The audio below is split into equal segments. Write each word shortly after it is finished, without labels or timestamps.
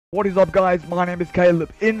What is up guys, my name is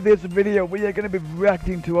Caleb. In this video we are going to be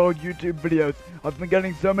reacting to old YouTube videos. I've been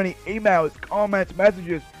getting so many emails, comments,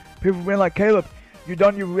 messages. People being like, Caleb, you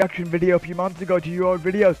done your reaction video a few months ago to your old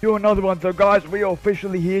videos. Do another one. So guys, we are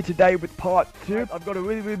officially here today with part 2. I've got a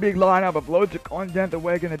really big lineup of loads of content that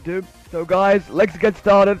we're going to do. So guys, let's get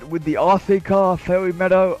started with the RC car, Fairy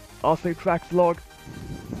Meadow, RC Tracks vlog.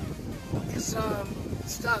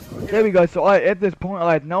 There we go. So at this point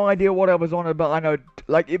I had no idea what I was on about. I know,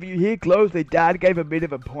 like, if you hear close, the dad gave a bit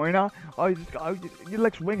of a pointer. You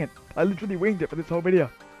let's wing it. I literally winged it for this whole video.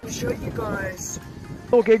 I'll show you guys.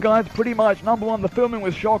 Okay guys, pretty much number one, the filming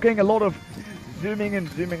was shocking. A lot of zooming in,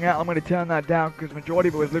 zooming out. I'm going to turn that down because majority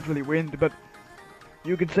of it was literally wind, but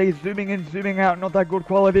you can see zooming in, zooming out, not that good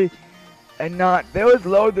quality. And there was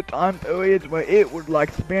loads of time periods where it would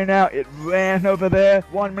like spin out. It ran over there.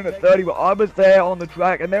 1 minute 30 where I was there on the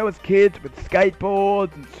track, and there was kids with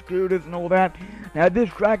skateboards and scooters and all that. Now this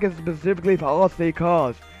track is specifically for RC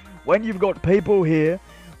cars. When you've got people here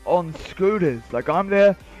on scooters, like I'm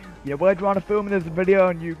there, you know, we're trying to film this video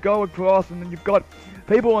and you go across and then you've got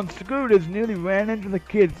people on scooters nearly ran into the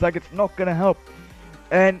kids, like it's not gonna help.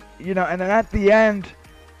 And you know, and then at the end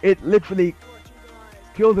it literally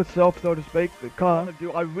killed itself, so to speak, the car.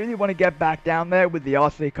 I really want to get back down there with the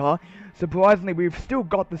RC car. Surprisingly, we've still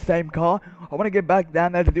got the same car. I want to get back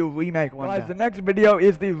down there to do a remake one. Guys, the next video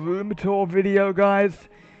is the room tour video, guys.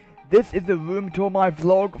 This is the room tour, my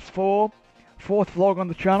vlog 4. 4th vlog on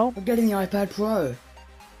the channel. We're getting the iPad Pro.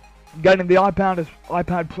 Getting the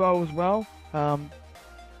iPad Pro as well.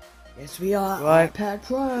 Yes, we are. Right. iPad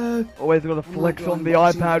Pro. Always got to flex on the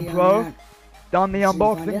iPad Pro. Done the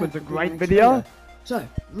unboxing. It was a great video. So,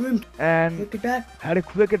 room and cricket bat. had a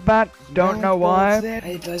cricket bat. Don't know why.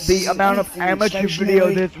 The amount of amateur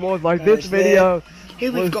video this was, like this video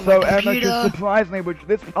was so amateur, surprisingly, which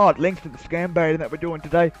this it links to the scam baiting that we're doing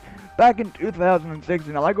today. Back in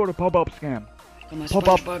 2016, I got a pop-up scam.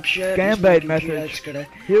 Pop-up scam bait message.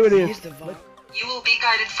 Here it is. You will be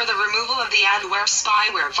guided for the removal of the adware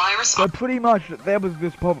spyware virus. So pretty much there was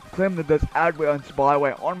this pop-up claim that there's adware and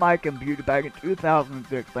spyware on my computer back in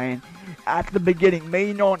 2016. At the beginning,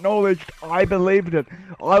 me not knowledge, I believed it.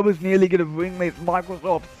 I was nearly gonna ring these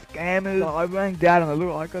Microsoft scammers. I rang Dad and I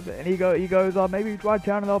looked like it, and he goes, maybe try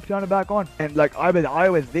turning it off, turn it back on. And like I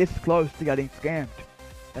was this close to getting scammed.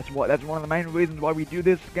 That's one of the main reasons why we do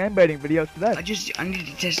this scam baiting videos today. I need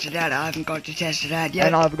to test it out. I haven't got to test it out yet.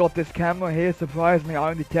 And I've got this camera here. Surprisingly,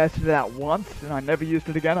 I only tested it out once, and I never used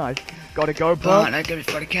it again. I got a GoPro. But I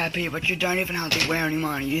got a cap here, but you don't even have to wear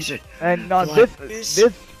anymore and use it. And like this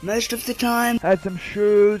most of the time. Had some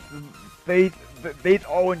shoes, feet. These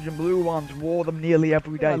orange and blue ones, wore them nearly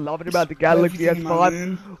every day. I loved it about the Galaxy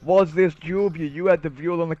S5 was this dual view. You had the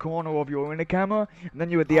view on the corner of your inner camera, and then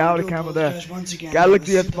you had the outer camera there.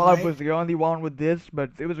 Galaxy S5 was the only one with this, but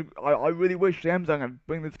it was. I really wish Samsung would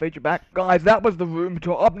bring this feature back. Guys, that was the room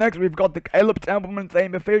tour. Up next, we've got the Kalab Templeman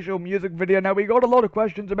theme official music video. Now, we got a lot of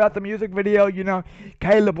questions about the music video. You know,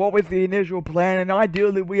 Caleb, what was the initial plan? And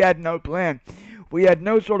ideally, we had no plan. We had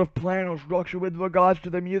no sort of plan or structure with regards to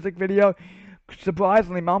the music video.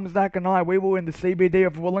 Surprisingly, Mum, Zach and I, we were in the CBD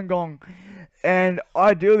of Wollongong, and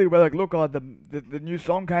ideally we're like, look, the new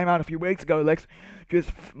song came out a few weeks ago, Lex,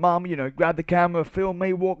 just, Mum, you know, grab the camera, film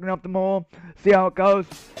me walking up the mall, see how it goes.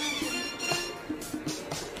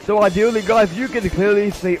 So ideally, guys, you can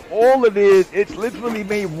clearly see all it is, it's literally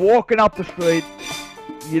me walking up the street,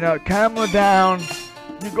 you know, camera down.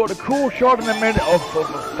 You've got a cool shot in a minute of a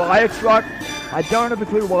fire truck. I don't have a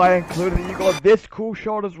clue why I included it. You got this cool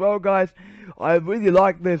shot as well, guys. I really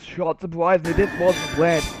like this shot. Surprisingly, this wasn't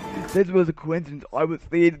planned. This was a coincidence. I was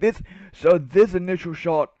seeing this. So this initial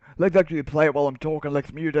shot, let's actually play it while I'm talking.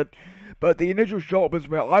 Let's mute it. But the initial shot was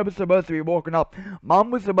where I was supposed to be walking up.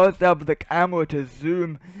 Mum was supposed to have the camera to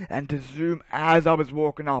zoom and to zoom as I was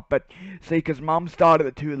walking up. But see, because Mum started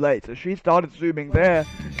it too late, so she started zooming there,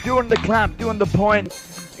 doing the clap, doing the point.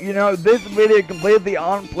 You know, this video completely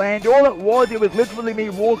unplanned. All it was literally me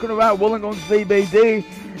walking around Wollongong CBD,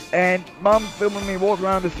 and Mum filming me walking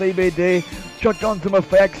around the CBD, chucked on some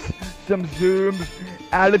effects, some zooms,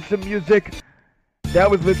 added some music.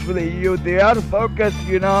 That was literally you. The out of focus,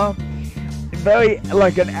 you know. Very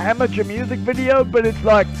like an amateur music video, but it's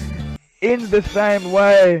like in the same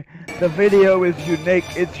way the video is unique.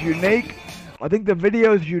 It's unique. I think the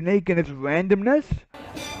video is unique in its randomness.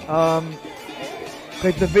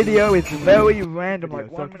 Like the video is very random.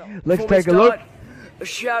 Like so let's take a look. A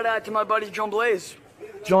shout out to my buddy John Blaze.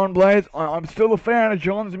 John Blaze, I'm still a fan of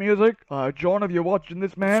John's music. John, if you're watching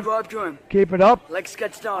this, man, subscribe to him. Keep it up. Let's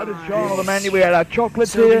get started. John, the man, we had our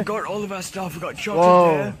chocolates so here. We got all of our stuff. We got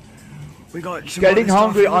chocolate there. We got some Getting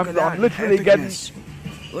other stuff. hungry. Look at that I'm literally getting. epicness.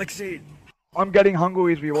 Let's see. I'm getting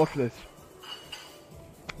hungry as we watch this.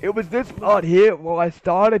 It was this part here where I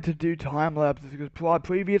started to do time lapses because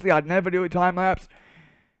previously I'd never do a time lapse,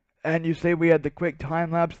 and you see we had the quick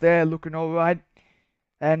time lapse there, looking all right.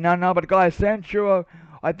 And no, but guys, Sanchuro,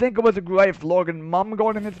 I think it was a great vlog, and Mum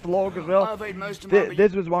got in this vlog as well.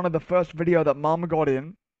 This was one of the first video that Mum got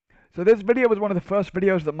in. So this video was one of the first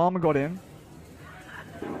videos that Mum got in.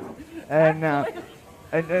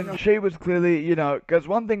 And she was clearly, you know, because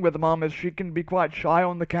one thing with Mum is she can be quite shy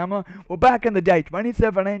on the camera. Well, back in the day,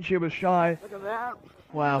 2017, she was shy. Look at that.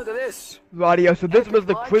 Wow. Look at this. Rightio, so this Epic was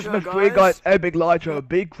the light Christmas show, tree, guys. guys. Epic light show, a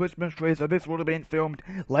big Christmas tree. So this would have been filmed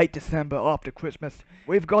late December after Christmas.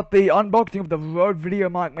 We've got the unboxing of the Rode Video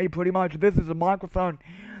Mic, pretty much. This is a microphone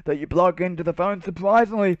that you plug into the phone.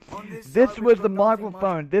 Surprisingly, this was the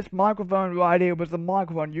microphone. This microphone right here was the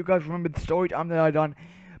microphone. You guys remember the story time that I done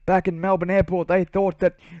back in Melbourne Airport? They thought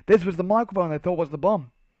that this was the microphone they thought was the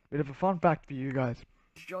bomb. Bit of a fun fact for you guys.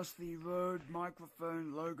 Just the Rode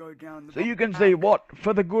microphone logo down the So you can see what,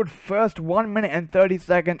 for the good first 1 minute and 30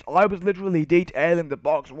 seconds, I was literally detailing the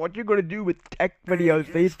box. What you gotta do with tech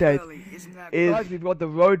videos these days is, guys, we've got the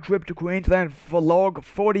road trip to Queensland vlog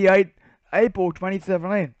 48, April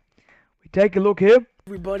 2017. We take a look here.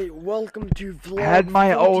 Everybody, welcome to vlog. I had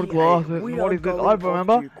my old 48. glasses. We What are is this? going I off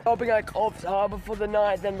remember. Stopping at Coffs Harbour for the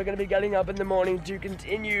night, then we're going to be getting up in the morning to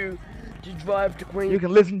continue to drive to Queens. You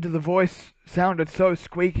can listen to the voice. Sounded so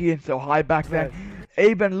squeaky and so high back then.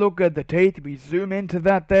 Even look at the teeth. We zoom into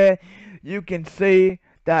that there. You can see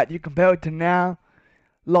that you compare it to now.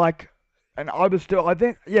 Like, and I was still, I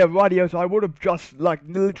think, yeah, rightio, so I would have just, like,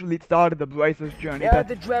 literally started the braces journey. Yeah,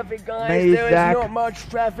 the traffic, guys, there is not much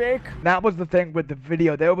traffic. That was the thing with the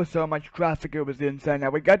video, there was so much traffic, it was insane. Now,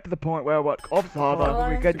 we get to the point where, Coffs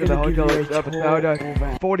Harbour, we get to the hotel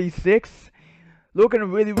episode 46. Looking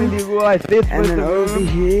really, really right. This was the room. Over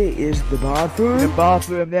here is the bathroom. The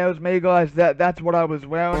bathroom, there was me, guys. That's what I was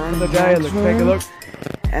wearing for the day. Let's take a look.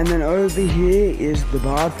 And then over here is the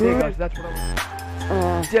bathroom. Yeah, guys, that's what I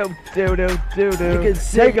was.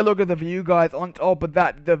 Take a look at the view, guys. On top of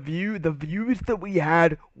that, the views that we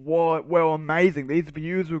had were amazing. These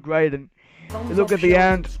views were great, and look at the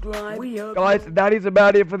end. Guys, that is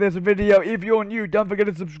about it for this video. If you're new, don't forget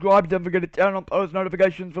to subscribe. Don't forget to turn on post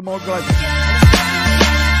notifications for more, guys.